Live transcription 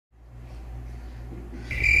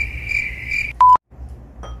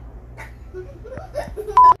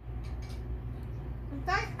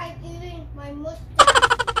Hey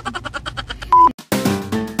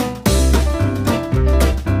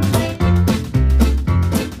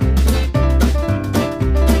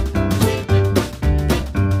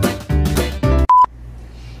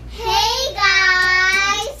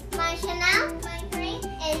guys, my Chenel, my Morain,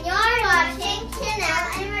 and you're watching Chenel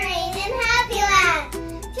and Morain in Happyland.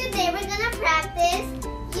 Today we're gonna practice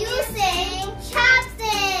using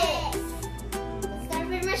chopsticks. Let's start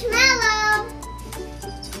with marshmallow.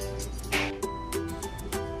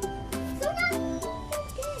 So good.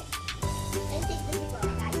 And take this as well,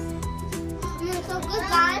 guys. So good,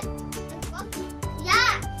 guys.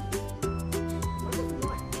 Yeah.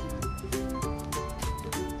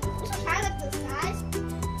 Try like this, guys.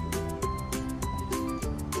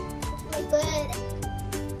 It's really good.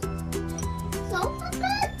 So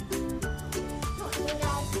good. Oh,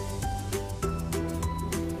 guys.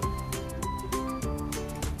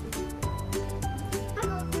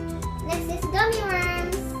 Next is gummy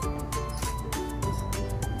worms.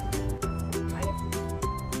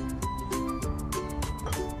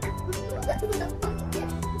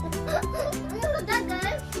 Look at that,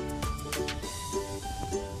 guys.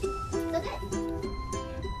 Look at it.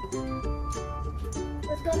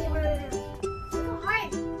 Let's go get one. It's so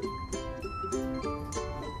hard.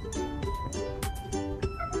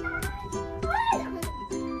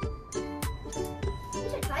 You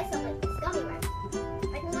should try something like this gummy worms.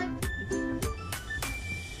 I can like.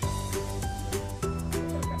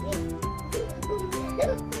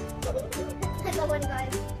 I got one,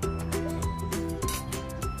 guys.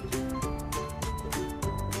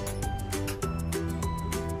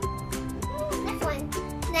 Next one.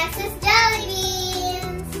 Next is jelly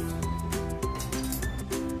beans.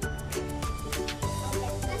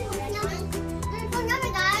 It's so yummy,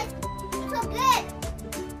 guys. It's so good.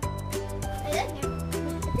 It's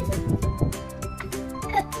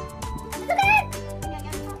so good.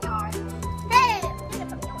 Hey.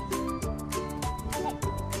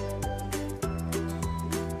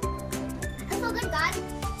 It's so good, guys.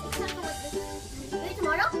 It's something like this. Maybe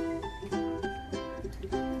tomorrow?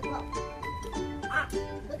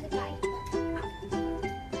 Look at that.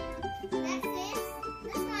 Next is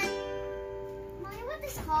this one. Mommy, what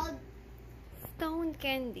is called? Stone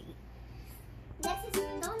candy. Next is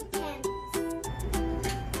stone candy.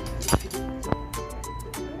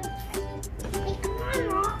 Hey, come on,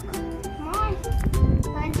 rock. Come on.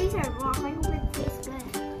 Guys, these are rock. I hope it tastes good.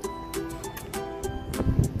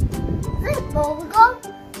 Is this bubblegum?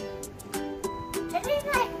 It tastes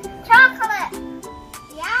like chocolate.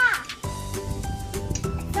 Yeah.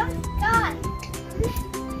 It's so good.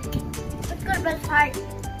 It's good, but it's hard.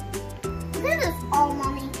 This is all,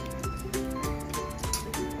 Mommy.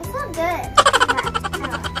 It's so good.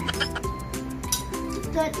 It's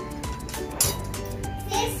good.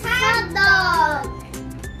 This hot dog.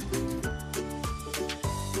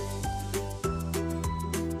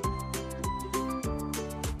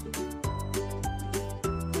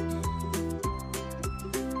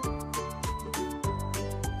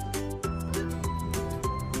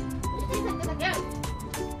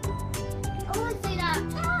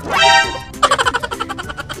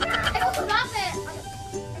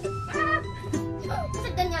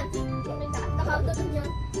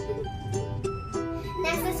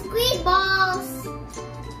 Next is squid balls.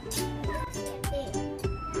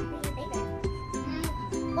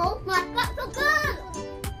 Oh my god, so good!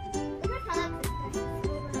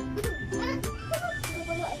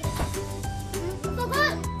 So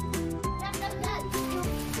good!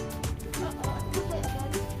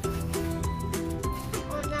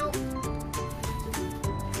 Oh no.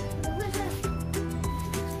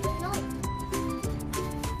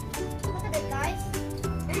 Look at it, guys.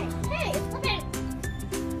 Hey, look at it.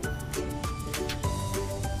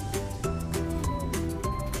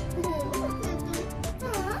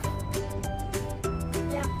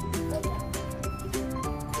 Yeah, look at it.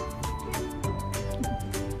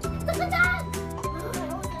 Look at that.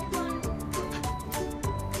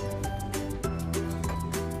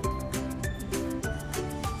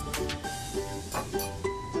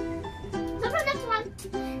 So for the next one.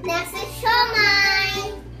 Next is shomai.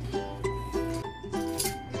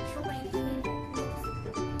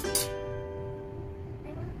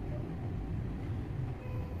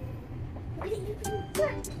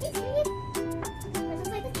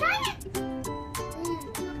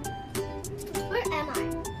 Where am I?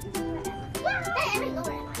 Hey, I know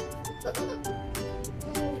where am I? So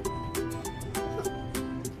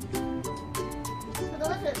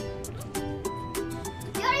delicious.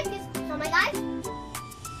 You already tasted some, my guys?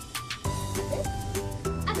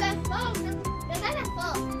 Okay, well, the guys are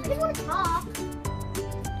full. I just want to talk.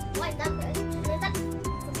 Why is that good?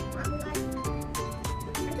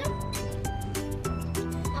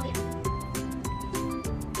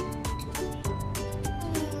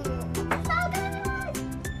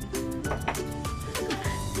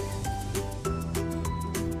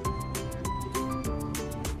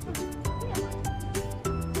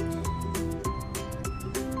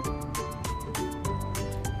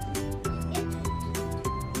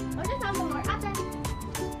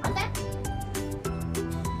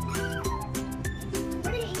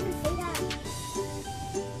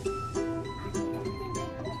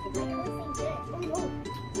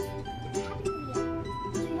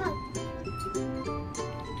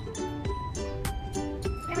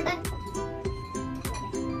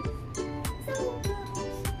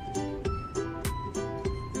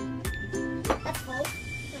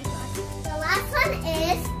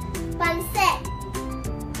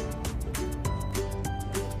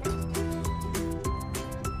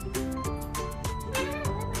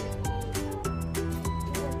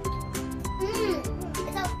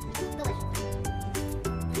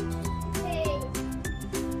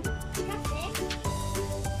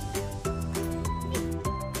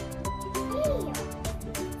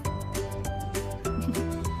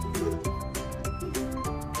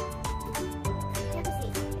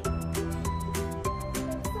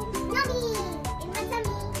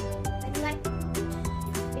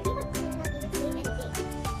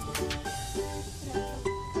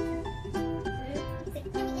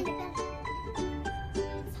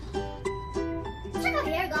 Check out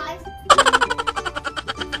here, guys.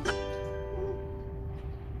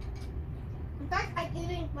 In fact, I'm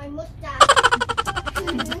eating my mustache.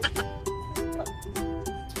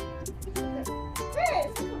 This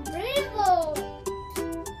is beautiful.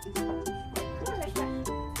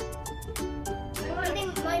 I'm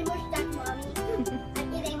eating my mustache, mommy.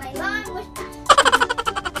 I'm eating my long mustache.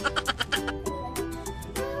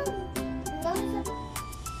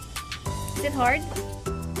 Is it hard?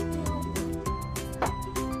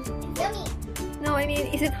 Yummy. No, I mean,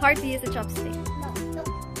 is it hard to use a chopstick?